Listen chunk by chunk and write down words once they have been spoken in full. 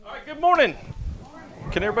Good morning.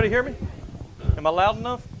 Can everybody hear me? Am I loud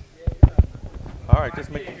enough? All right, just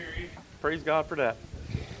make praise God for that.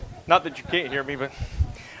 Not that you can't hear me, but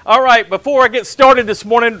all right. Before I get started this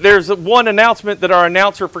morning, there's one announcement that our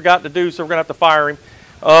announcer forgot to do, so we're gonna have to fire him.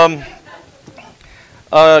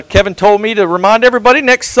 Kevin told me to remind everybody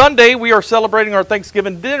next Sunday we are celebrating our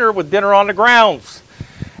Thanksgiving dinner with dinner on the grounds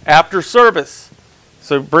after service.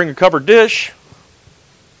 So bring a covered dish.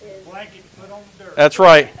 Blanket put on the dirt. That's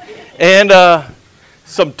right. And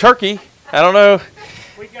some turkey. I don't know.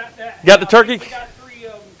 We got that. Got the turkey? We got 3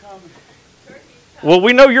 of them coming. Well,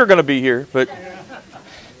 we know you're going to be here, but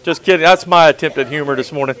just kidding. That's my attempt at humor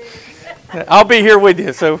this morning. I'll be here with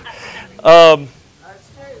you. So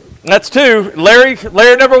that's 2. Larry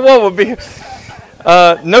number 1 will be.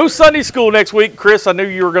 No Sunday school next week. Chris, I knew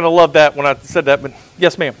you were going to love that when I said that, but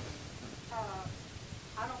yes, ma'am.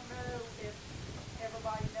 I don't know if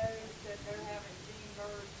everybody knows that they're having Gene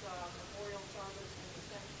Bird's memorial service in the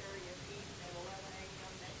cemetery of Eden at 11 a.m.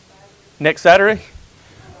 Next Saturday?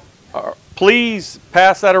 Please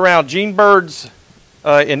pass that around. Gene Bird's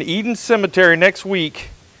in Eden Cemetery next week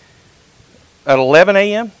at 11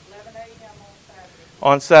 a.m. 11 a.m.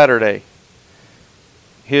 on Saturday.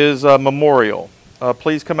 His memorial.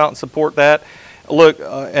 Please come out and support that. Look,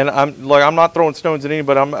 and I'm not throwing stones at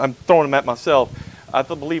anybody. I'm throwing them at myself. I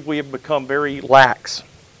believe we have become very lax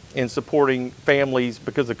in supporting families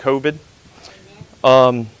because of COVID.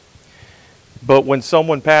 But when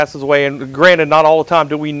someone passes away, and granted, not all the time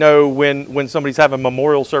do we know when somebody's having a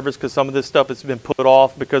memorial service because some of this stuff has been put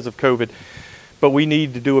off because of COVID. But we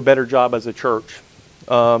need to do a better job as a church,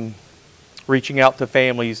 reaching out to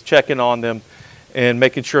families, checking on them, and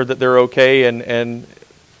making sure that they're okay. And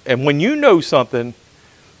when you know something,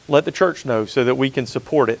 let the church know so that we can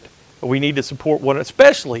support it. We need to support one,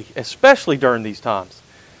 especially during these times.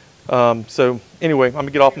 So anyway, I'm going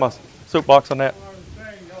to get off my soapbox on that.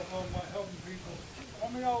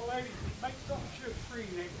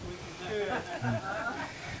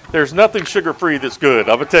 There's nothing sugar-free that's good.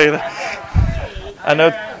 I'm going to tell you that. I know.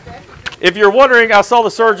 If you're wondering, I saw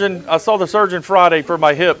the surgeon Friday for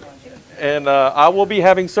my hip, and I will be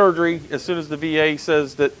having surgery as soon as the VA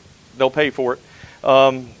says that they'll pay for it.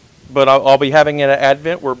 But I'll be having it at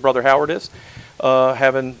Advent where Brother Howard is,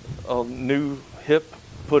 having a new hip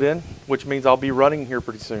put in, which means I'll be running here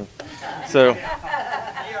pretty soon. So,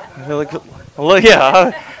 yeah,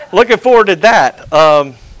 looking forward to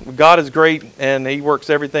that. God is great, and He works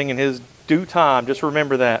everything in His due time. Just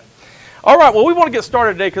remember that. All right, well, we want to get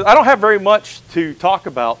started today because I don't have very much to talk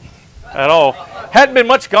about at all. Hadn't been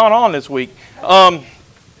much gone on this week. But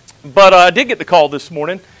I did get the call this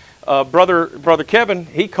morning. Brother Kevin,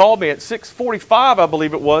 he called me at 6:45, I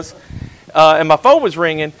believe it was, and my phone was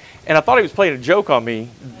ringing, and I thought he was playing a joke on me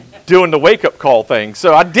doing the wake-up call thing.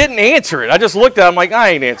 So I didn't answer it. I just looked at it. I'm like, I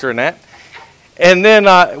ain't answering that. And then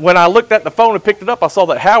when I looked at the phone and picked it up, I saw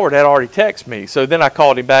that Howard had already texted me. So then I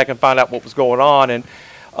called him back and found out what was going on. And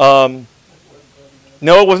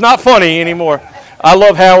no, it was not funny anymore. I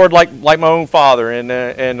love Howard like my own father,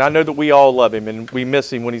 and I know that we all love him, and we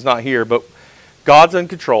miss him when he's not here. But God's in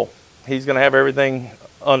control. He's going to have everything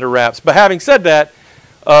under wraps. But having said that,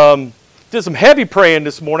 did some heavy praying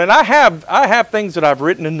this morning. I have things that I've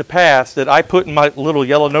written in the past that I put in my little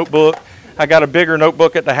yellow notebook. I got a bigger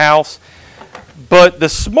notebook at the house. But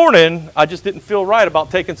this morning, I just didn't feel right about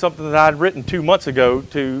taking something that I'd written 2 months ago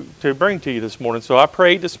to bring to you this morning. So I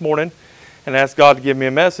prayed this morning and asked God to give me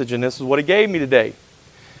a message, and this is what He gave me today.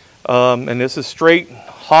 And this is straight,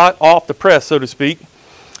 hot off the press, so to speak.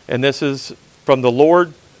 And this is from the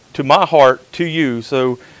Lord to my heart to you.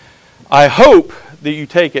 So I hope that you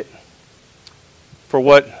take it for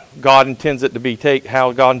what God intends it to be,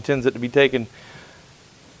 how God intends it to be taken.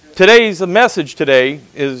 Today's message today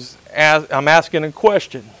is, I'm asking a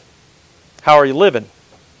question. How are you living?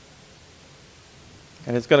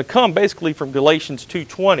 And it's going to come basically from Galatians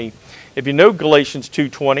 2:20. If you know Galatians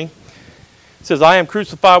 2:20, it says, I am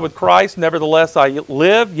crucified with Christ, nevertheless I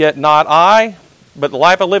live, yet not I, but the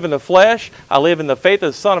life I live in the flesh, I live in the faith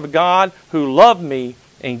of the Son of God, who loved me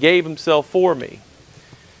and gave Himself for me.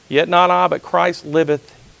 Yet not I, but Christ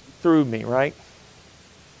liveth through me, right?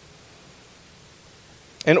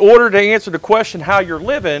 In order to answer the question how you're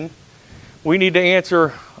living, we need to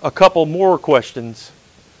answer a couple more questions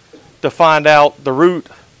to find out the root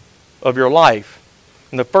of your life.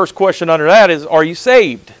 And the first question under that is, are you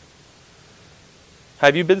saved?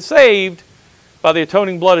 Have you been saved by the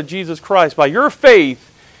atoning blood of Jesus Christ? By your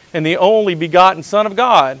faith in the only begotten Son of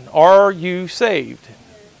God, are you saved?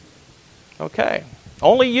 Okay.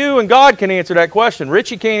 Only you and God can answer that question.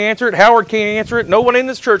 Richie can't answer it. Howard can't answer it. No one in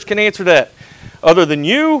this church can answer that other than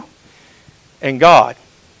you and God.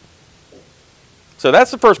 So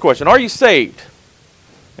that's the first question. Are you saved?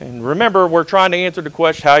 And remember, we're trying to answer the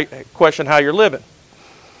question how you're living.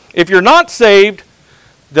 If you're not saved,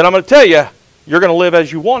 then I'm going to tell you, you're going to live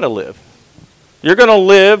as you want to live. You're going to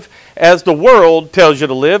live as the world tells you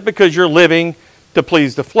to live because you're living to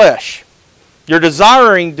please the flesh. You're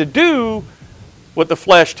desiring to do what the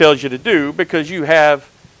flesh tells you to do because you have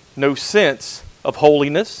no sense of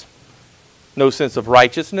holiness, no sense of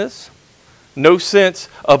righteousness, no sense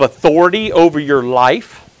of authority over your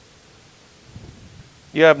life.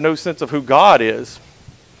 You have no sense of who God is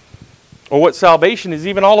or what salvation is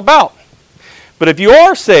even all about. But if you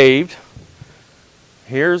are saved,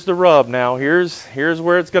 here's the rub now. Here's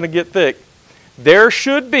where it's going to get thick. There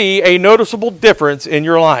should be a noticeable difference in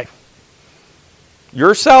your life.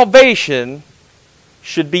 Your salvation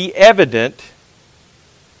should be evident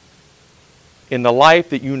in the life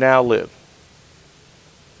that you now live.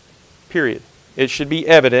 Period. It should be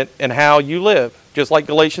evident in how you live. Just like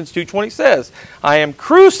Galatians 2:20 says, I am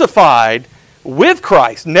crucified with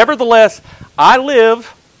Christ. Nevertheless, I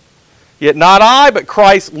live, yet not I, but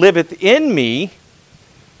Christ liveth in me.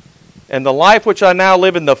 And the life which I now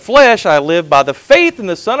live in the flesh, I live by the faith in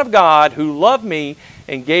the Son of God who loved me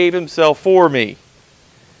and gave himself for me.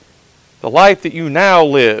 The life that you now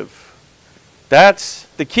live, that's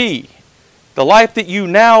the key. The life that you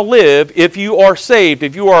now live, if you are saved,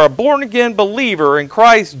 if you are a born-again believer in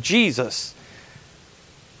Christ Jesus,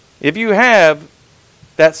 if you have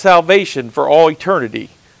that salvation for all eternity,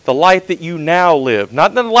 the life that you now live,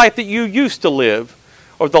 not the life that you used to live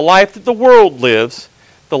or the life that the world lives,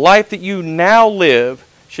 the life that you now live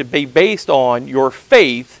should be based on your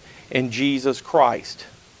faith in Jesus Christ,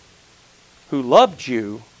 who loved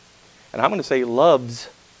you, and I'm going to say loves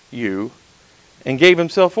you, and gave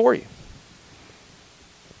himself for you.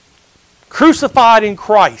 Crucified in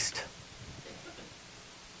Christ.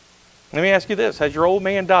 Let me ask you this. Has your old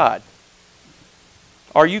man died?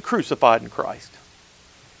 Are you crucified in Christ?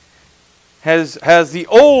 Has the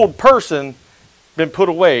old person been put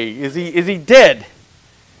away? Is he dead?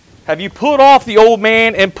 Have you put off the old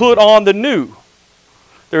man and put on the new?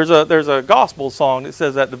 There's a gospel song that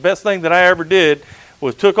says that the best thing that I ever did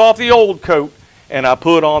was took off the old coat and I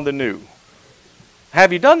put on the new.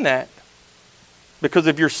 Have you done that? Because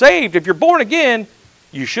if you're saved, if you're born again,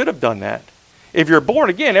 you should have done that. If you're born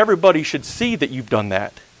again, everybody should see that you've done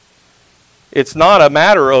that. It's not a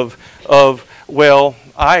matter of well,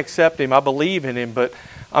 I accept him, I believe in him, but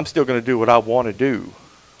I'm still going to do what I want to do.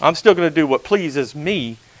 I'm still going to do what pleases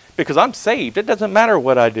me because I'm saved. It doesn't matter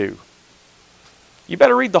what I do. You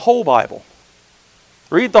better read the whole Bible.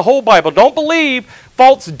 Read the whole Bible. Don't believe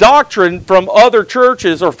false doctrine from other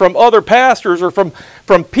churches or from other pastors or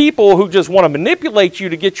from people who just want to manipulate you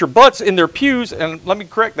to get your butts in their pews. And let me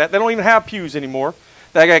correct that. They don't even have pews anymore.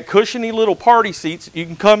 They got cushiony little party seats. You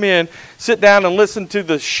can come in, sit down, and listen to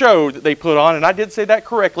the show that they put on. And I did say that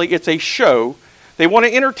correctly. It's a show. They want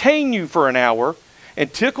to entertain you for an hour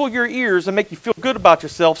and tickle your ears and make you feel good about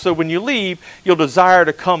yourself so when you leave, you'll desire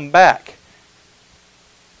to come back.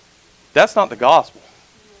 That's not the gospel.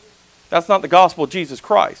 That's not the gospel of Jesus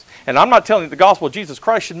Christ. And I'm not telling you the gospel of Jesus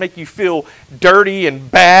Christ should make you feel dirty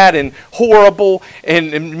and bad and horrible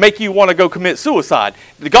and make you want to go commit suicide.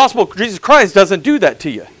 The gospel of Jesus Christ doesn't do that to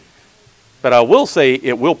you. But I will say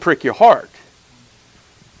it will prick your heart.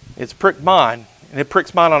 It's pricked mine, and it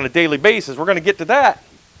pricks mine on a daily basis. We're going to get to that.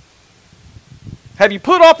 Have you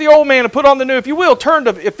put off the old man and put on the new? If you will, turn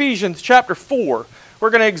to Ephesians chapter 4. We're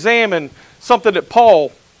going to examine something that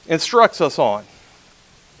Paul instructs us on.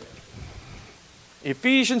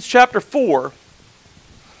 Ephesians chapter 4.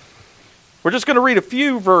 We're just going to read a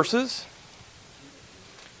few verses.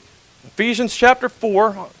 Ephesians chapter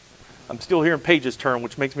 4. I'm still hearing pages turn,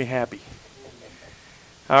 which makes me happy.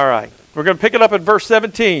 All right. We're going to pick it up at verse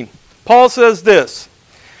 17. Paul says this.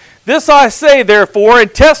 This I say, therefore,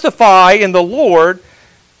 and testify in the Lord,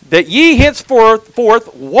 that ye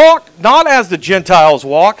henceforth walk not as the Gentiles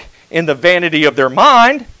walk, in the vanity of their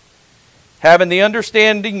mind, having the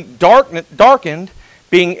understanding darkened,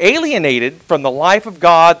 being alienated from the life of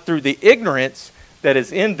God through the ignorance that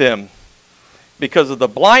is in them, because of the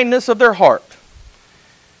blindness of their heart,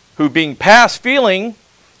 who being past feeling,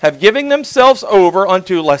 have given themselves over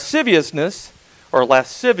unto lasciviousness, or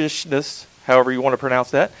lascivishness, however you want to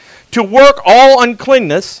pronounce that, to work all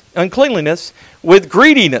uncleanliness with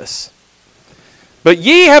greediness. But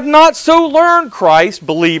ye have not so learned Christ,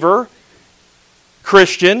 believer,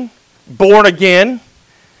 Christian, born again.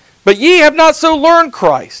 But ye have not so learned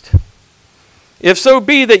Christ. If so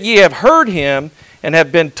be that ye have heard him and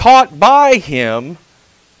have been taught by him,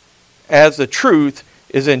 as the truth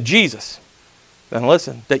is in Jesus. Then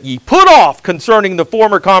listen, that ye put off concerning the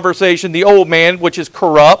former conversation the old man, which is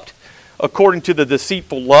corrupt, according to the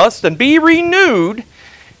deceitful lust, and be renewed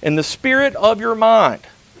in the spirit of your mind.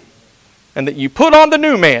 And that you put on the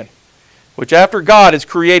new man, which after God is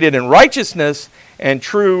created in righteousness and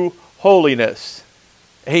true holiness.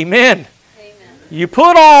 Amen. Amen. You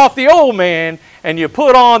put off the old man and you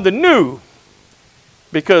put on the new.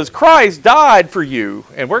 Because Christ died for you.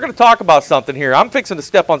 And we're going to talk about something here. I'm fixing to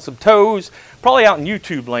step on some toes, probably out in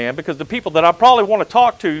YouTube land, because the people that I probably want to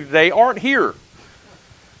talk to today aren't here.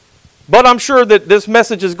 But I'm sure that this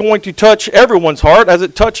message is going to touch everyone's heart as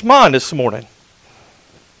it touched mine this morning.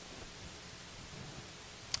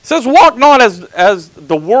 It says, walk not as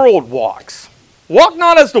the world walks. Walk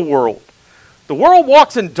not as the world. The world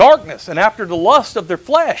walks in darkness and after the lust of their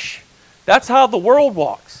flesh. That's how the world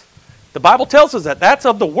walks. The Bible tells us that. That's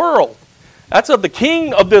of the world. That's of the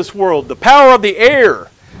king of this world, the power of the air.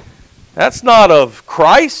 That's not of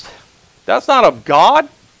Christ. That's not of God.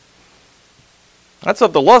 That's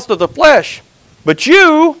of the lust of the flesh. But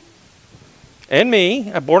you and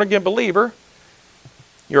me, a born-again believer,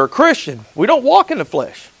 you're a Christian. We don't walk in the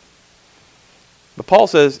flesh. But Paul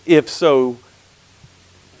says, if so,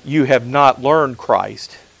 you have not learned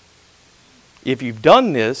Christ. If you've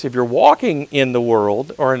done this, if you're walking in the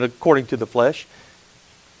world or according to the flesh,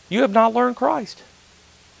 you have not learned Christ.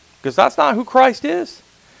 Because that's not who Christ is.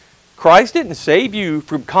 Christ didn't save you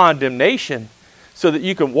from condemnation so that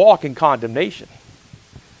you can walk in condemnation.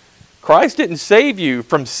 Christ didn't save you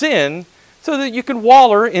from sin so that you can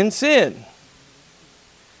waller in sin.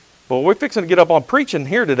 Well, we're fixing to get up on preaching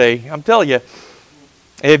here today. I'm telling you,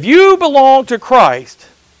 if you belong to Christ,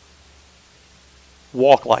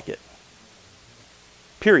 walk like it.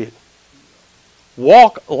 Period.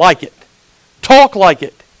 Walk like it. Talk like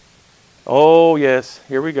it. Oh, yes.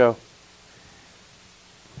 Here we go.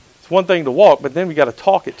 It's one thing to walk, but then we got to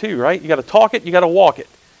talk it too, right? You got to talk it, you got to walk it.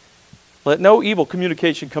 Let no evil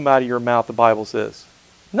communication come out of your mouth, the Bible says.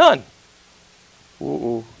 None.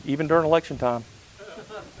 Ooh, even during election time.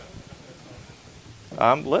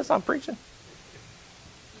 I'm preaching.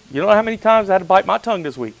 You know how many times I had to bite my tongue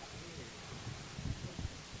this week?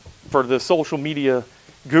 For the social media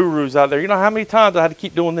gurus out there. You know how many times I had to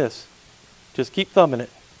keep doing this? Just keep thumbing it.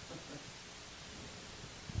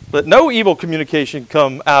 Let no evil communication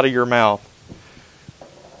come out of your mouth.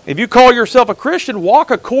 If you call yourself a Christian,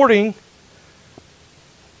 walk according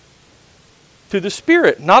to the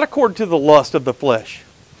Spirit, not according to the lust of the flesh.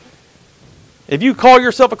 If you call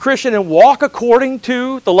yourself a Christian and walk according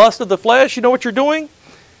to the lust of the flesh, you know what you're doing?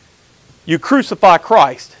 You crucify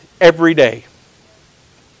Christ every day.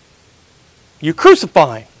 You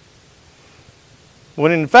crucify Him.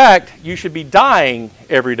 When in fact, you should be dying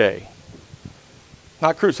every day.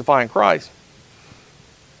 Not crucifying Christ.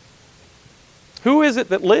 Who is it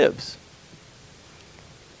that lives?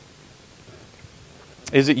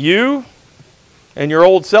 Is it you and your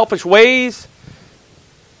old selfish ways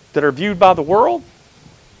that are viewed by the world?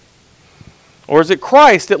 Or is it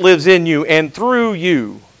Christ that lives in you and through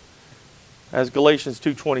you? As Galatians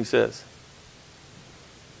 2:20 says.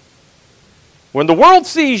 When the world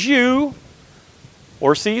sees you,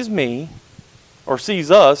 or sees me, or sees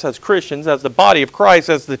us as Christians, as the body of Christ,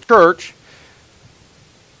 as the church,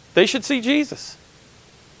 they should see Jesus.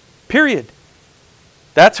 Period.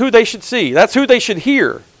 That's who they should see. That's who they should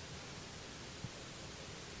hear.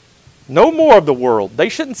 No more of the world. They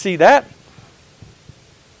shouldn't see that.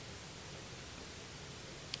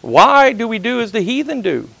 Why do we do as the heathen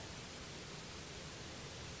do?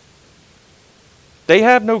 They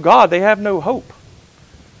have no God. They have no hope.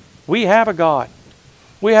 We have a God.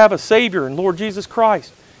 We have a Savior in Lord Jesus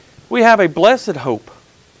Christ. We have a blessed hope.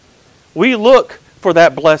 We look for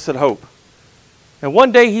that blessed hope. And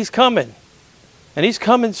one day He's coming. And He's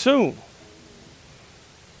coming soon.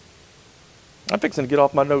 I'm fixing to get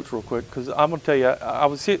off my notes real quick because I'm going to tell you, I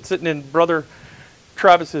was sitting in Brother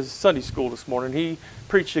Travis's Sunday school this morning. He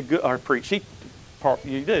preached a good,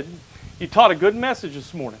 he taught a good message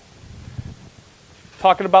this morning.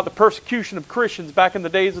 Talking about the persecution of Christians back in the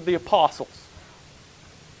days of the apostles.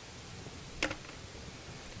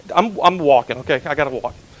 I'm walking, okay? I got to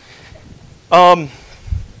walk.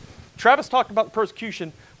 Travis talked about the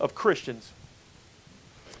persecution of Christians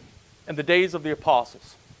in the days of the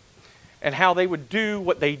apostles and how they would do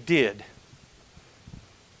what they did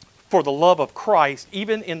for the love of Christ,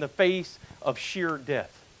 even in the face of sheer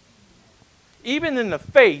death. Even in the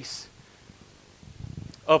face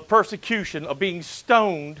of persecution, of being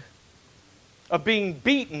stoned, of being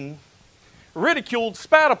beaten, ridiculed,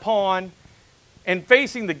 spat upon, and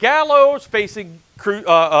facing the gallows, facing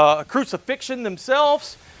crucifixion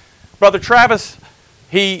themselves, Brother Travis,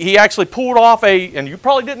 he actually pulled off and you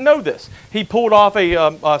probably didn't know this, he pulled off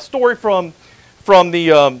a story from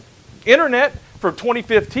the internet from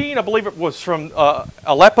 2015, I believe it was from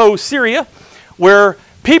Aleppo, Syria, where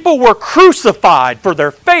people were crucified for their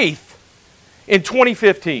faith in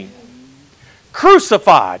 2015.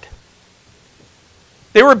 Crucified.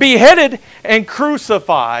 They were beheaded and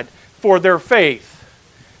crucified for their faith.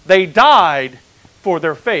 They died for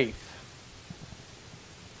their faith.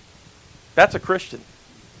 That's a Christian.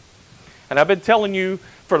 And I've been telling you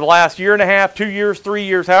for the last year and a half, 2 years, 3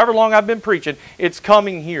 years, however long I've been preaching, it's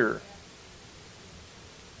coming here.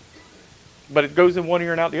 But it goes in one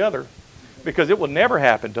ear and out the other, because it will never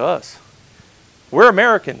happen to us. We're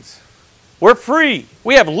Americans. We're free.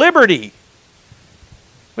 We have liberty.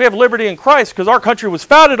 We have liberty in Christ because our country was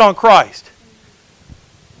founded on Christ.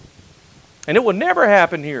 And it will never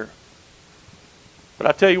happen here. But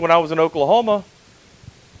I tell you, when I was in Oklahoma,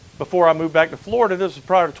 before I moved back to Florida, this was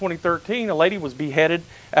prior to 2013, a lady was beheaded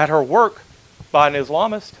at her work by an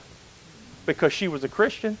Islamist because she was a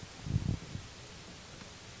Christian.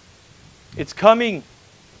 It's coming.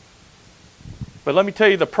 But let me tell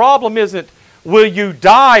you, the problem isn't, will you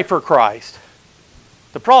die for Christ?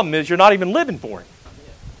 The problem is, you're not even living for Him.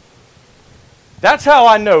 That's how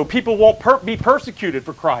I know people won't be persecuted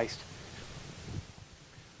for Christ.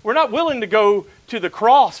 We're not willing to go to the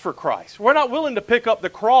cross for Christ. We're not willing to pick up the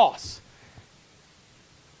cross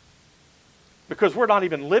because we're not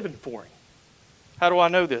even living for Him. How do I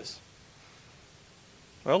know this?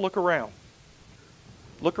 Well, look around.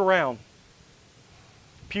 Look around.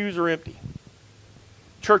 Pews are empty.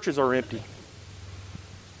 Churches are empty.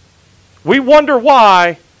 We wonder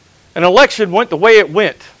why an election went the way it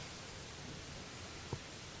went.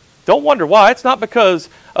 Don't wonder why. It's not because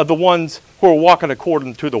of the ones who are walking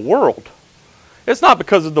according to the world. It's not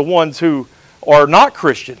because of the ones who are not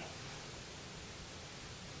Christian.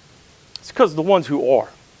 It's because of the ones who are.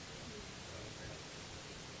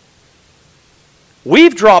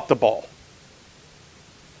 We've dropped the ball.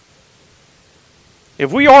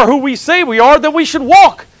 If we are who we say we are, then we should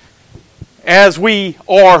walk as we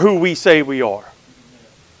are who we say we are.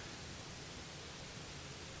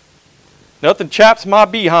 Nothing chaps my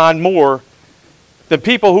behind more than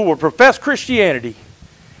people who will profess Christianity.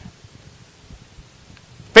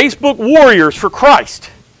 Facebook warriors for Christ.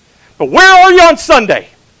 But where are you on Sunday?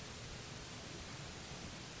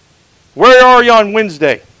 Where are you on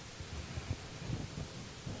Wednesday?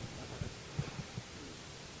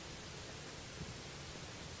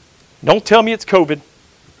 Don't tell me it's COVID.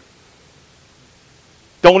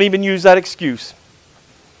 Don't even use that excuse.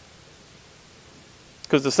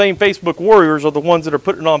 Because the same Facebook warriors are the ones that are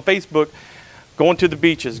putting it on Facebook, going to the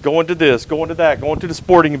beaches, going to this, going to that, going to the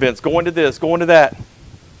sporting events, going to this, going to that.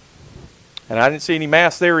 And I didn't see any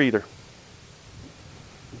masks there either.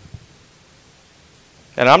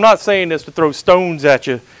 And I'm not saying this to throw stones at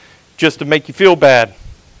you just to make you feel bad.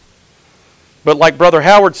 But like Brother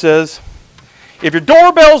Howard says, if your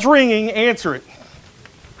doorbell's ringing, answer it.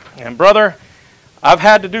 And brother, I've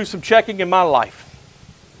had to do some checking in my life.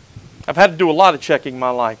 I've had to do a lot of checking in my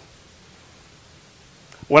life.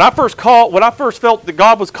 When I first felt that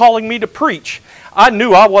God was calling me to preach, I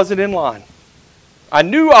knew I wasn't in line. I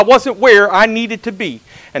knew I wasn't where I needed to be.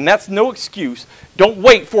 And that's no excuse. Don't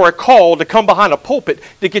wait for a call to come behind a pulpit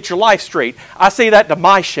to get your life straight. I say that to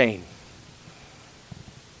my shame.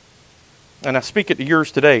 And I speak it to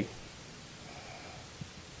yours today.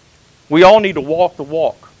 We all need to walk the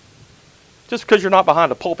walk. Just because you're not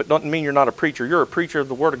behind a pulpit doesn't mean you're not a preacher. You're a preacher of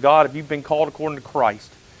the Word of God if you've been called according to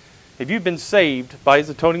Christ. If you've been saved by His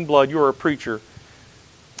atoning blood, you are a preacher.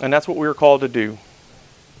 And that's what we are called to do.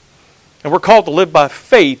 And we're called to live by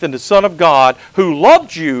faith in the Son of God who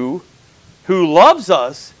loved you, who loves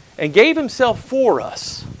us, and gave Himself for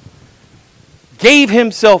us. Gave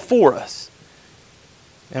Himself for us.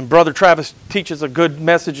 And Brother Travis teaches a good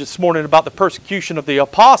message this morning about the persecution of the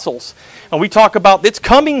apostles. And we talk about it's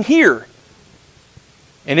coming here.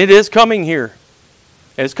 And it is coming here.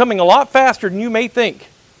 And it's coming a lot faster than you may think.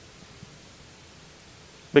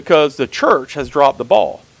 Because the church has dropped the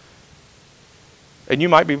ball. And you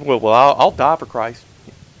might be, well, I'll die for Christ.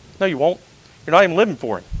 No, you won't. You're not even living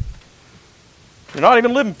for Him. You're not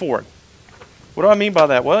even living for Him. What do I mean by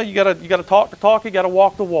that? Well, you got to talk the talk, you got to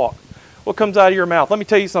walk the walk. What comes out of your mouth? Let me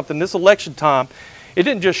tell you something. This election time, it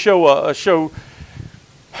didn't just show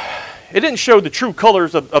it didn't show the true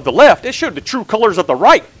colors of the left. It showed the true colors of the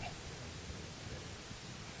right.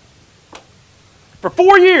 For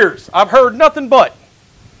 4 years, I've heard nothing but,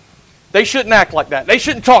 they shouldn't act like that. They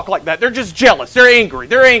shouldn't talk like that. They're just jealous. They're angry.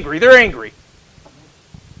 They're angry. They're angry.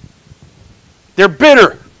 They're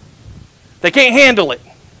bitter. They can't handle it.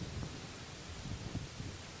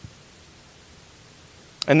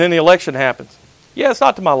 And then the election happens. Yeah, it's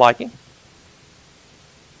not to my liking.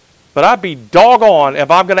 But I'd be doggone if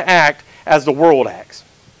I'm going to act as the world acts.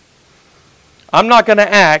 I'm not going to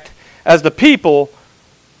act as the people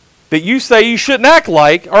that you say you shouldn't act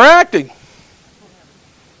like are acting.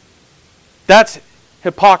 That's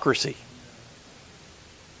hypocrisy.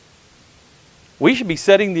 We should be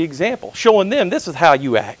setting the example, showing them this is how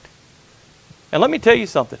you act. And let me tell you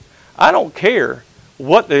something. I don't care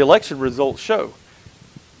what the election results show.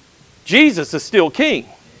 Jesus is still king.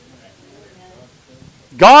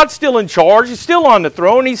 God's still in charge. He's still on the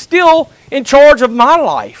throne. He's still in charge of my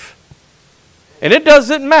life. And it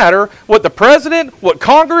doesn't matter what the president, what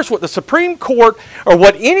Congress, what the Supreme Court, or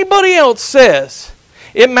what anybody else says.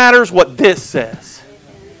 It matters what this says.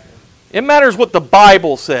 It matters what the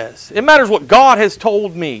Bible says. It matters what God has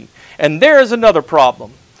told me. And there is another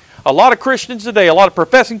problem. A lot of Christians today, a lot of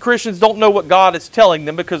professing Christians don't know what God is telling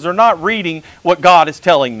them because they're not reading what God is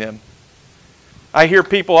telling them. I hear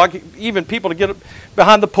people, even people to get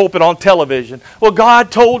behind the pulpit on television. Well,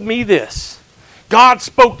 God told me this. God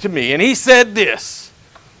spoke to me and He said this.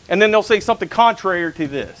 And then they'll say something contrary to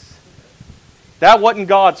this. That wasn't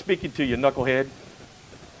God speaking to you, knucklehead.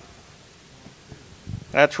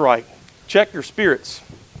 That's right. Check your spirits.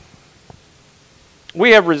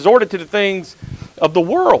 We have resorted to the things of the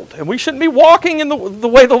world. And we shouldn't be walking in the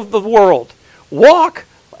way of the world. Walk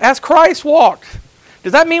as Christ walked.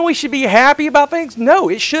 Does that mean we should be happy about things? No,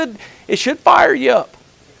 it should fire you up.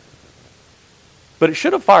 But it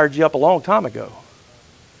should have fired you up a long time ago.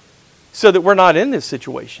 So that we're not in this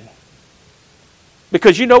situation.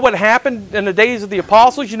 Because you know what happened in the days of the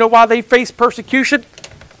apostles? You know why they faced persecution?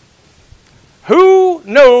 Who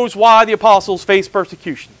knows why the apostles faced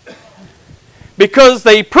persecution? Because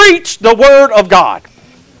they preached the Word of God.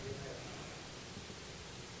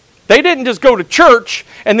 They didn't just go to church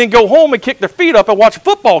and then go home and kick their feet up and watch a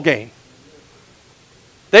football game.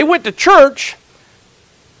 They went to church.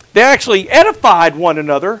 They actually edified one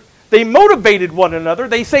another. They motivated one another.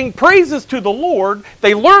 They sang praises to the Lord.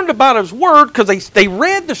 They learned about His Word because they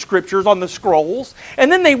read the Scriptures on the scrolls. And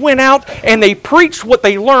then they went out and they preached what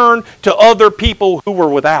they learned to other people who were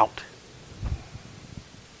without.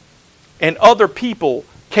 And other people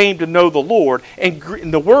came to know the Lord, and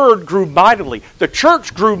the Word grew mightily. The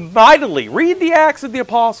church grew mightily. Read the Acts of the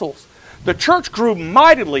Apostles. The church grew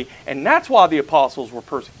mightily, and that's why the apostles were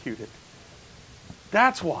persecuted.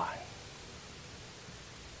 That's why.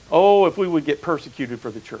 Oh, if we would get persecuted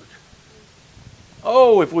for the church.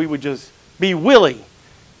 Oh, if we would just be willing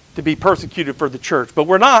to be persecuted for the church. But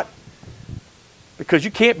we're not, because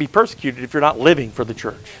you can't be persecuted if you're not living for the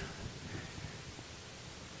church.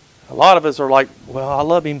 A lot of us are like, well, I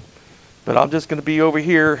love Him, but I'm just going to be over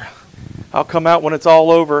here. I'll come out when it's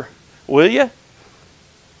all over. Will you?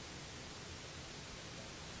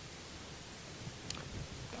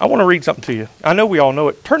 I want to read something to you. I know we all know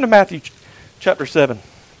it. Turn to Matthew chapter 7.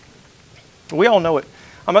 We all know it.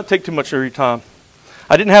 I'm not going to take too much of your time.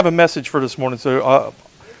 I didn't have a message for this morning, so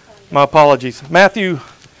my apologies. Matthew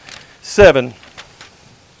 7.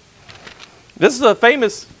 This is a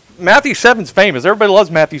famous... Matthew 7's famous. Everybody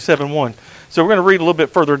loves Matthew 7:1. So we're going to read a little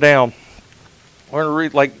bit further down. We're going to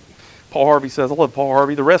read like Paul Harvey says. I love Paul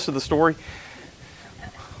Harvey. The rest of the story.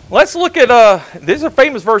 Let's look at, these are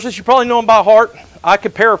famous verses. You probably know them by heart. I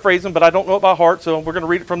could paraphrase them, but I don't know it by heart. So we're going to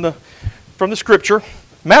read it from the Scripture.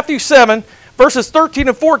 Matthew 7, verses 13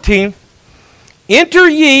 and 14. Enter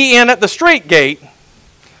ye in at the strait gate,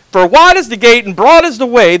 for wide is the gate and broad is the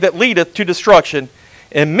way that leadeth to destruction,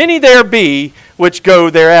 and many there be which go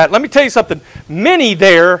thereat. Let me tell you something. Many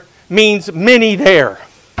there means many there.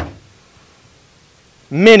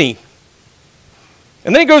 Many.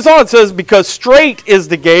 And then it goes on and says, because strait is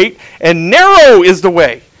the gate and narrow is the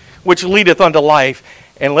way which leadeth unto life.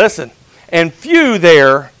 And listen, and few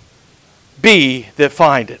there be that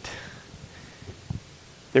find it.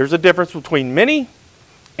 There's a difference between many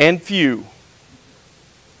and few.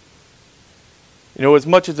 You know, as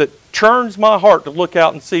much as it churns my heart to look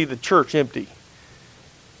out and see the church empty,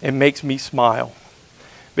 it makes me smile.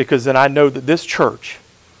 Because then I know that this church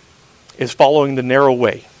is following the narrow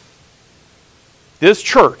way. This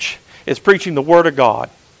church is preaching the Word of God.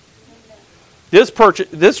 This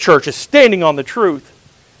church is standing on the truth.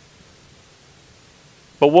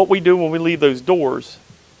 But what we do when we leave those doors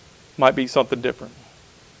might be something different.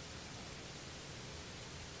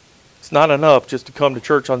 It's not enough just to come to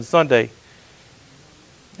church on Sunday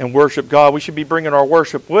and worship God. We should be bringing our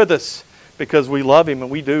worship with us because we love Him, and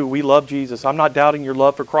we do. We love Jesus. I'm not doubting your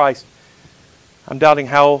love for Christ. I'm doubting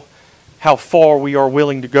how far we are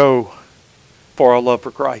willing to go for our love for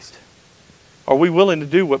Christ? Are we willing to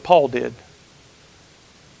do what Paul did?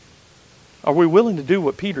 Are we willing to do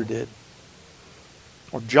what Peter did?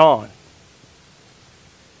 Or John?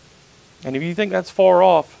 And if you think that's far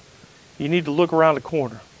off, you need to look around the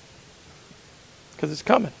corner. Because it's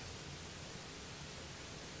coming.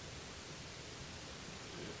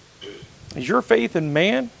 Is your faith in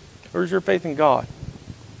man or is your faith in God?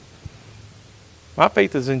 My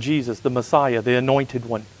faith is in Jesus, the Messiah, the Anointed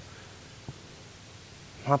One.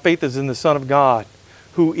 My faith is in the Son of God,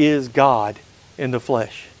 who is God in the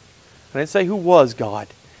flesh. I didn't say who was God,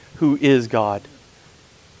 who is God.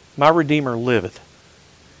 My Redeemer liveth,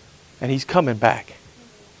 and He's coming back.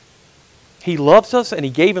 He loves us, and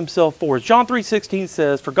He gave Himself for us. John 3:16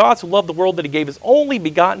 says, "For God so loved the world that He gave His only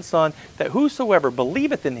begotten Son, that whosoever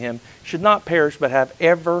believeth in Him should not perish, but have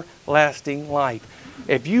everlasting life."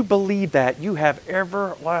 If you believe that, you have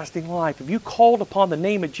everlasting life. If you called upon the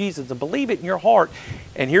name of Jesus and believe it in your heart,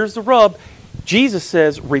 and here's the rub, Jesus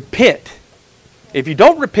says, repent. If you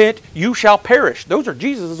don't repent, you shall perish. Those are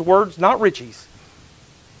Jesus' words, not Richie's.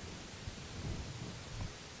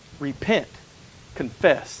 Repent,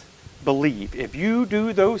 confess, believe. If you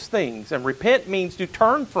do those things, and repent means to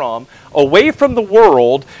turn from, away from the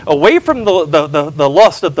world, away from the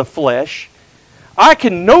lust of the flesh. I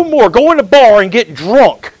can no more go in a bar and get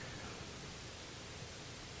drunk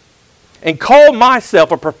and call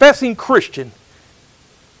myself a professing Christian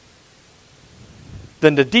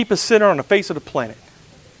than the deepest sinner on the face of the planet,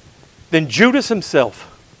 than Judas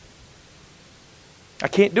himself. I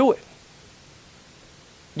can't do it.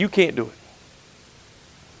 You can't do it.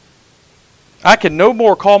 I can no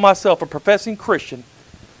more call myself a professing Christian.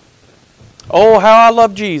 Oh, how I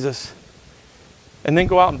love Jesus. And then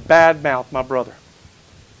go out and badmouth my brother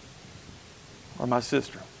or my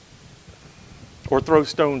sister or throw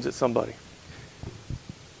stones at somebody.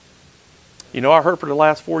 You know, I heard for the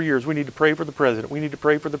last 4 years, we need to pray for the president. We need to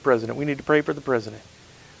pray for the president. We need to pray for the president.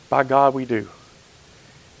 By God, we do.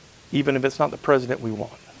 Even if it's not the president we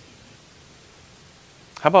want.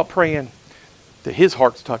 How about praying that his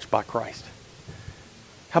heart's touched by Christ?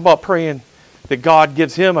 How about praying that God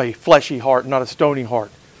gives him a fleshy heart, not a stony heart?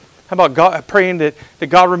 How about God, praying that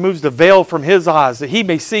God removes the veil from his eyes, that he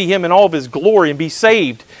may see him in all of his glory and be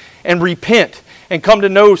saved and repent and come to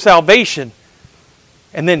know salvation.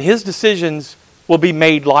 And then his decisions will be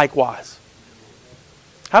made likewise.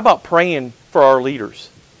 How about praying for our leaders?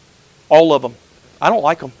 All of them. I don't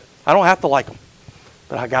like them. I don't have to like them.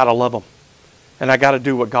 But I got to love them. And I got to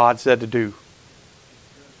do what God said to do.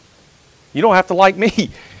 You don't have to like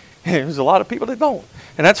me. There's a lot of people that don't.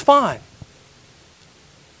 And that's fine.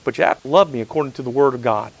 But you have to love me according to the Word of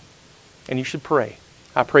God. And you should pray.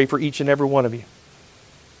 I pray for each and every one of you.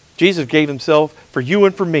 Jesus gave Himself for you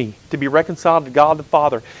and for me to be reconciled to God the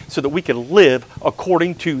Father so that we can live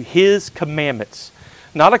according to His commandments,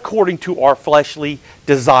 not according to our fleshly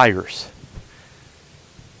desires.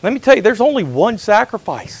 Let me tell you, there's only one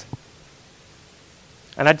sacrifice.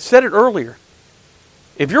 And I said it earlier.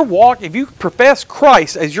 If you profess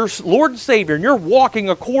Christ as your Lord and Savior and you're walking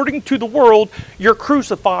according to the world, you're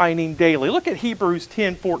crucifying Him daily. Look at Hebrews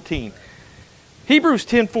 10:14. Hebrews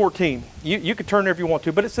 10:14. You can turn there if you want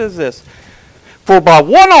to, but it says this. For by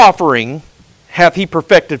one offering hath He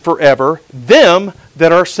perfected forever them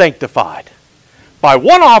that are sanctified. By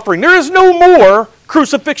one offering, there is no more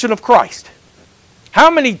crucifixion of Christ.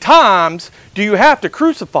 How many times do you have to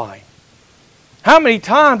crucify Him? How many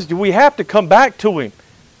times do we have to come back to Him?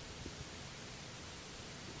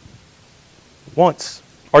 Once.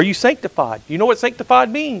 Are you sanctified? You know what sanctified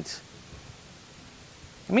means?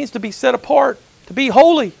 It means to be set apart, to be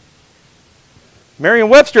holy.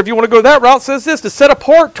 Merriam-Webster, if you want to go that route, says this, to set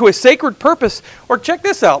apart to a sacred purpose. Or check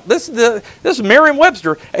this out. This is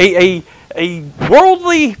Merriam-Webster, a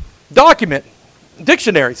worldly document,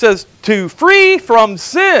 dictionary. It says, to free from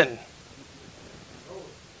sin.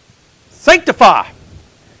 Sanctify.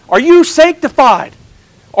 Are you sanctified?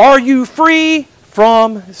 Are you free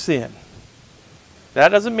from sin? That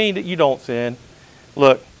doesn't mean that you don't sin.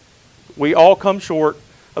 Look, we all come short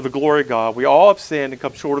of the glory of God. We all have sinned and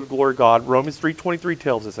come short of the glory of God. Romans 3:23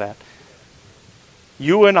 tells us that.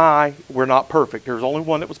 You and I, we're not perfect. There's only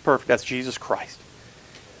one that was perfect. That's Jesus Christ.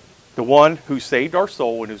 The one who saved our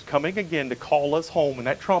soul and who's coming again to call us home. And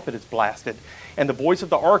that trumpet is blasted. And the voice of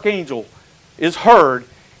the archangel is heard.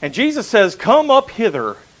 And Jesus says, come up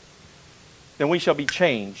hither. Then we shall be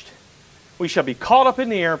changed. We shall be caught up in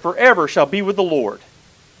the air and forever shall be with the Lord.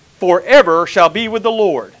 Forever shall be with the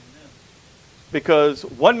Lord. Because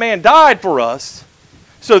one man died for us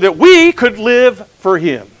so that we could live for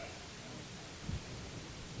Him.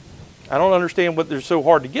 I don't understand what there's so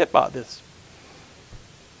hard to get by this.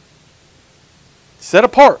 Set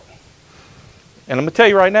apart. And I'm going to tell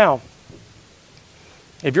you right now,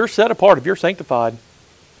 if you're set apart, if you're sanctified,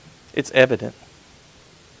 it's evident.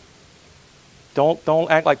 Don't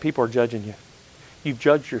act like people are judging you. You've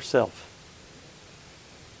judged yourself.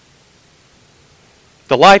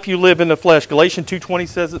 The life you live in the flesh, Galatians 2:20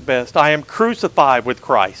 says it best. I am crucified with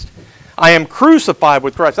Christ. I am crucified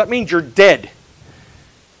with Christ. That means you're dead.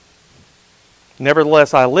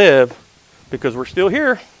 Nevertheless, I live because we're still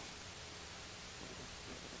here.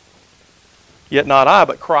 Yet not I,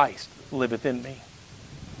 but Christ liveth in me.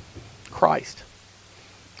 Christ.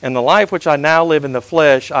 And the life which I now live in the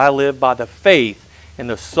flesh, I live by the faith in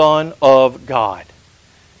the Son of God.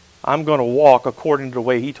 I'm going to walk according to the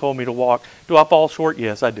way He told me to walk. Do I fall short?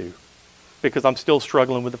 Yes, I do. Because I'm still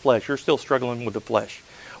struggling with the flesh. You're still struggling with the flesh.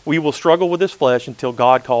 We will struggle with this flesh until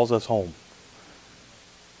God calls us home.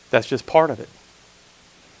 That's just part of it.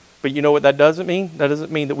 But you know what that doesn't mean? That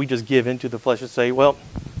doesn't mean that we just give into the flesh and say, well,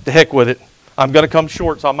 the heck with it. I'm going to come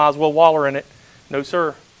short, so I might as well waller in it. No,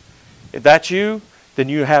 sir. If that's you, then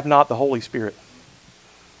you have not the Holy Spirit.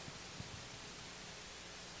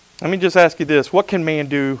 Let me just ask you this. What can man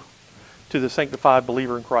do to the sanctified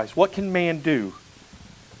believer in Christ? What can man do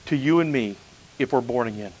to you and me if we're born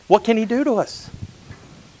again? What can he do to us?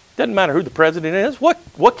 Doesn't matter who the president is.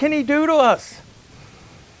 What can he do to us?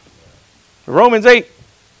 Romans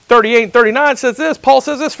 8:38 and 39 says this. Paul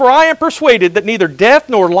says this, for I am persuaded that neither death,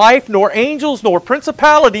 nor life, nor angels, nor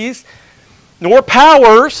principalities, nor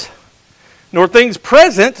powers, nor things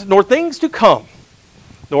present, nor things to come,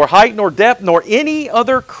 nor height, nor depth, nor any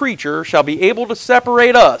other creature shall be able to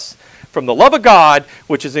separate us from the love of God,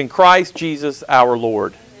 which is in Christ Jesus our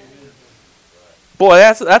Lord. Boy,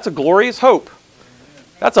 that's a glorious hope.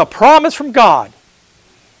 That's a promise from God.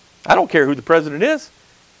 I don't care who the president is.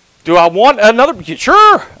 Do I want another?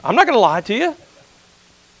 Sure, I'm not going to lie to you.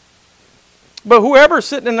 But whoever's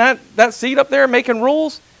sitting in that seat up there making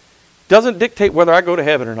rules doesn't dictate whether I go to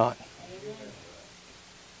heaven or not.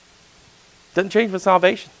 Doesn't change my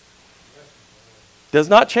salvation. Does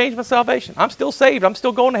not change my salvation. I'm still saved. I'm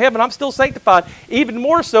still going to heaven. I'm still sanctified. Even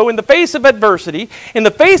more so, in the face of adversity, in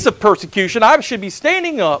the face of persecution, I should be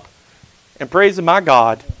standing up and praising my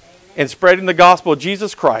God and spreading the gospel of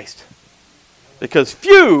Jesus Christ. Because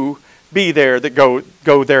few be there that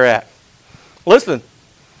go thereat. Listen,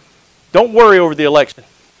 don't worry over the election.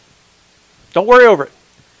 Don't worry over it.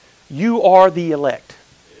 You are the elect.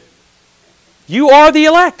 You are the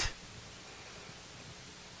elect.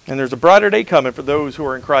 And there's a brighter day coming for those who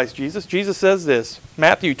are in Christ Jesus. Jesus says this,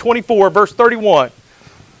 Matthew 24, verse 31.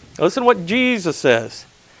 Listen to what Jesus says.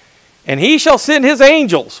 And He shall send His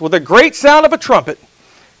angels with a great sound of a trumpet,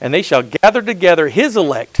 and they shall gather together His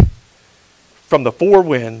elect from the four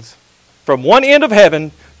winds, from one end of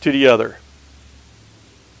heaven to the other.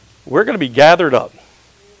 We're going to be gathered up.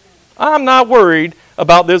 I'm not worried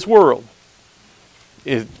about this world.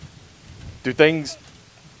 Are things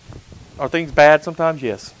bad sometimes?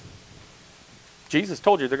 Yes. Jesus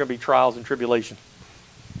told you there are going to be trials and tribulation.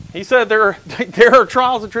 He said there are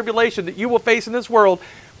trials and tribulation that you will face in this world,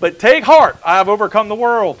 but take heart, I have overcome the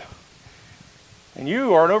world. And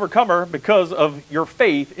you are an overcomer because of your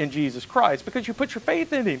faith in Jesus Christ, because you put your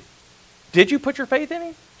faith in Him. Did you put your faith in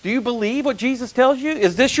Him? Do you believe what Jesus tells you?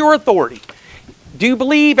 Is this your authority? Do you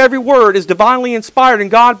believe every word is divinely inspired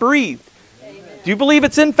and God-breathed? Amen. Do you believe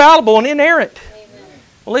it's infallible and inerrant? Amen.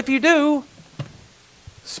 Well, if you do,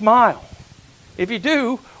 smile. If you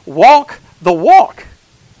do, walk the walk.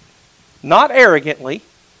 Not arrogantly,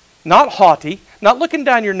 not haughty, not looking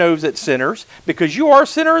down your nose at sinners, because you are a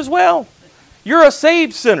sinner as well. You're a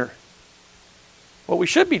saved sinner. What we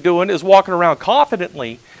should be doing is walking around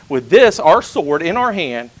confidently with this, our sword, in our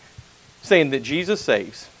hand, saying that Jesus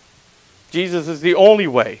saves. Jesus is the only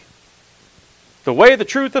way. The way, the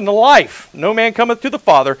truth, and the life. No man cometh to the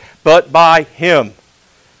Father but by Him.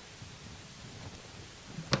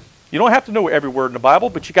 You don't have to know every word in the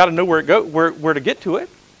Bible, but you got to know where to get to it.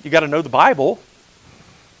 You got to know the Bible.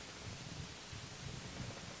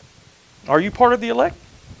 Are you part of the elect?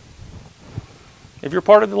 If you're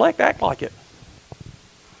part of the elect, act like it.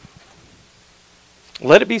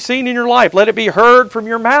 Let it be seen in your life. Let it be heard from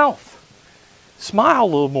your mouth. Smile a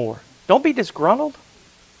little more. Don't be disgruntled.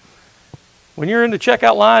 When you're in the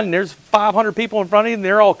checkout line and there's 500 people in front of you and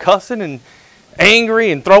they're all cussing and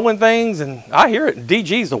angry and throwing things, and I hear it.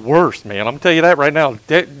 DG's the worst, man. I'm going to tell you that right now.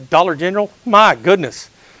 Dollar General, my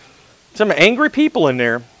goodness. Some angry people in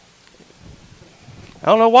there. I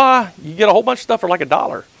don't know why. You get a whole bunch of stuff for like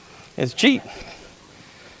 $1. It's cheap.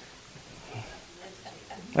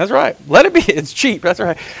 That's right. Let it be. It's cheap. That's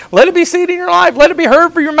right. Let it be seen in your life. Let it be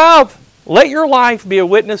heard from your mouth. Let your life be a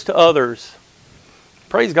witness to others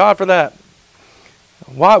Praise God for that.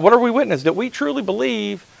 Why? What are we witness? That we truly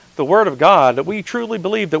believe the Word of God, that we truly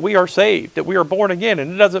believe that we are saved, that we are born again,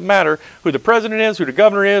 and it doesn't matter who the president is, who the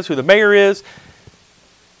governor is, who the mayor is.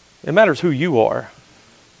 It matters who you are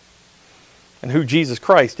and who Jesus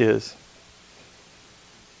Christ is.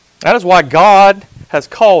 That is why God has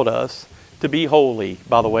called us to be holy,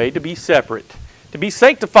 by the way, to be separate, to be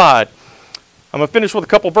sanctified. I'm going to finish with a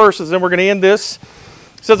couple verses, then we're going to end this.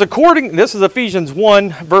 It says, this is Ephesians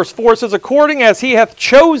 1, verse 4. It says, according as he hath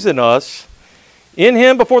chosen us in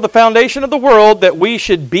him before the foundation of the world, that we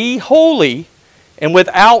should be holy and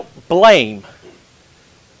without blame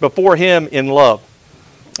before him in love.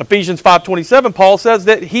 Ephesians 5:27, Paul says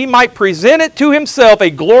that he might present it to himself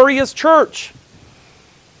a glorious church,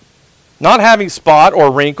 not having spot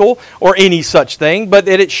or wrinkle or any such thing, but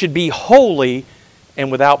that it should be holy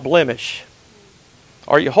and without blemish.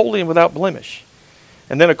 Are you holy and without blemish?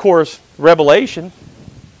 And then, of course, Revelation.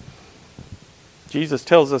 Jesus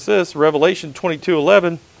tells us this, Revelation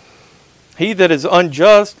 22:11, he that is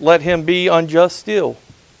unjust, let him be unjust still.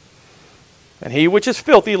 And he which is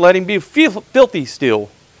filthy, let him be filthy still.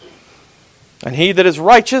 And he that is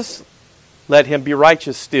righteous, let him be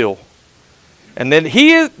righteous still. And then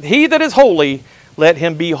he that is holy, let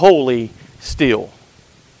him be holy still.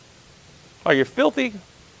 Are you filthy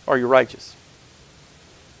or are you righteous?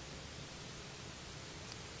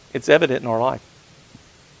 It's evident in our life.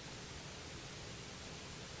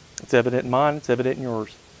 It's evident in mine, it's evident in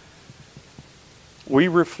yours. We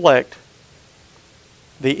reflect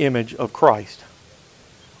the image of Christ,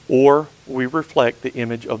 or we reflect the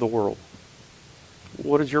image of the world.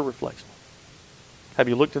 What is your reflection? Have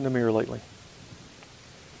you looked in the mirror lately?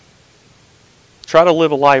 Try to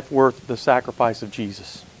live a life worth the sacrifice of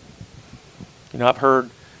Jesus. You know, I've heard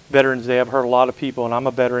Veterans Day, I've heard a lot of people, and I'm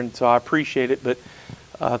a veteran, so I appreciate it, but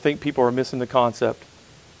I think people are missing the concept.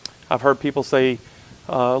 I've heard people say,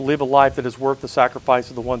 live a life that is worth the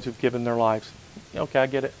sacrifice of the ones who've given their lives. Okay, I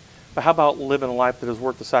get it. But how about living a life that is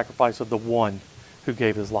worth the sacrifice of the one who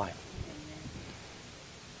gave his life?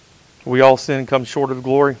 We all sin and come short of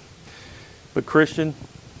glory. But Christian,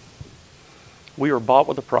 we are bought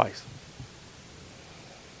with a price.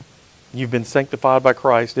 You've been sanctified by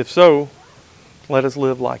Christ. If so, let us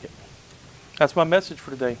live like it. That's my message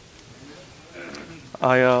for today.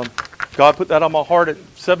 God put that on my heart at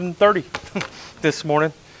 7:30 this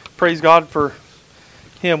morning. Praise God for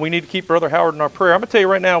him. We need to keep Brother Howard in our prayer. I'm going to tell you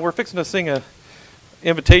right now, we're fixing to sing an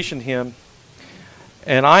invitation hymn.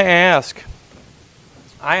 And I ask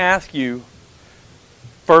you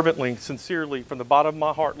fervently, sincerely, from the bottom of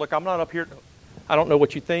my heart. Look, I'm not up here. I don't know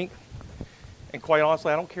what you think. And quite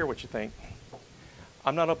honestly, I don't care what you think.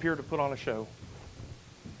 I'm not up here to put on a show.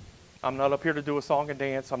 I'm not up here to do a song and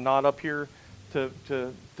dance. I'm not up here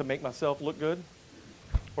to make myself look good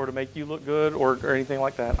or to make you look good or anything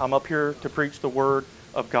like that. I'm up here to preach the Word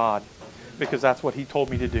of God because that's what He told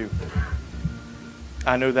me to do.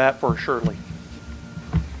 I know that for surely.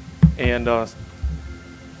 And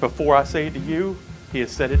before I say it to you, He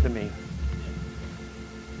has said it to me.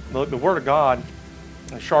 Look, the Word of God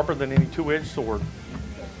is sharper than any two-edged sword,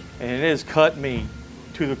 and it has cut me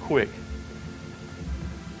to the quick.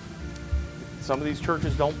 Some of these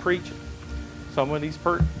churches don't preach it. Some of these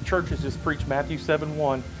churches just preach Matthew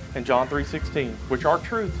 7:1 and John 3:16, which are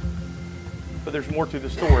truth. But there's more to the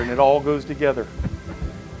story, and it all goes together.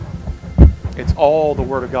 It's all the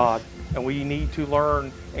Word of God, and we need to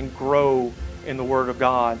learn and grow in the Word of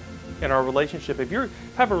God in our relationship. If you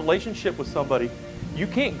have a relationship with somebody, you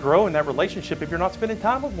can't grow in that relationship if you're not spending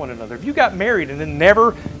time with one another. If you got married and then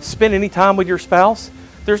never spent any time with your spouse,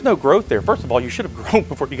 there's no growth there. First of all, you should have grown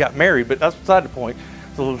before you got married, but that's beside the point.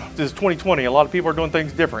 So this is 2020. A lot of people are doing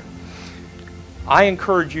things different. I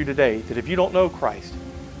encourage you today that if you don't know Christ,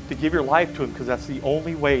 to give your life to Him, because that's the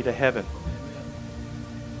only way to heaven.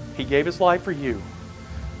 He gave His life for you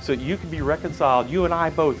so that you can be reconciled. You and I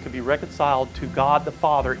both can be reconciled to God the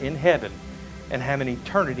Father in heaven and have an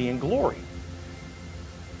eternity in glory.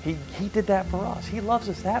 He did that for us. He loves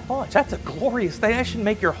us that much. That's a glorious thing. That should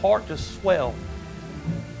make your heart just swell.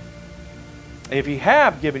 And if you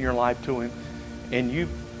have given your life to Him and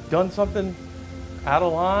you've done something out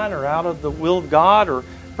of line or out of the will of God, or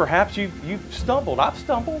perhaps you've stumbled. I've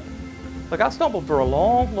stumbled. Like I stumbled for a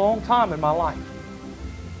long, long time in my life.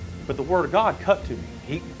 But the Word of God cut to me.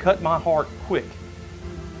 He cut my heart quick.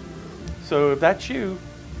 So if that's you,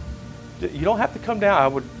 you don't have to come down. I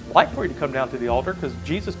would like for you to come down to the altar because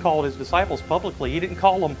Jesus called His disciples publicly. He didn't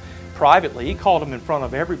call them privately. He called them in front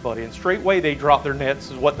of everybody. And straightway they dropped their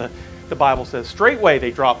nets, is what the Bible says. Straightway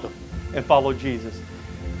they dropped them and followed Jesus.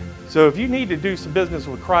 So if you need to do some business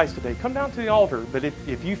with Christ today, come down to the altar. But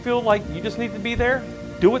if you feel like you just need to be there,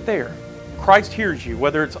 do it there. Christ hears you,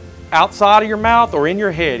 whether it's outside of your mouth or in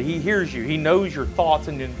your head. He hears you. He knows your thoughts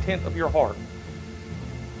and the intent of your heart.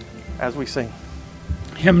 As we sing.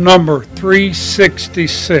 Hymn number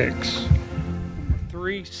 366.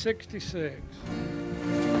 366.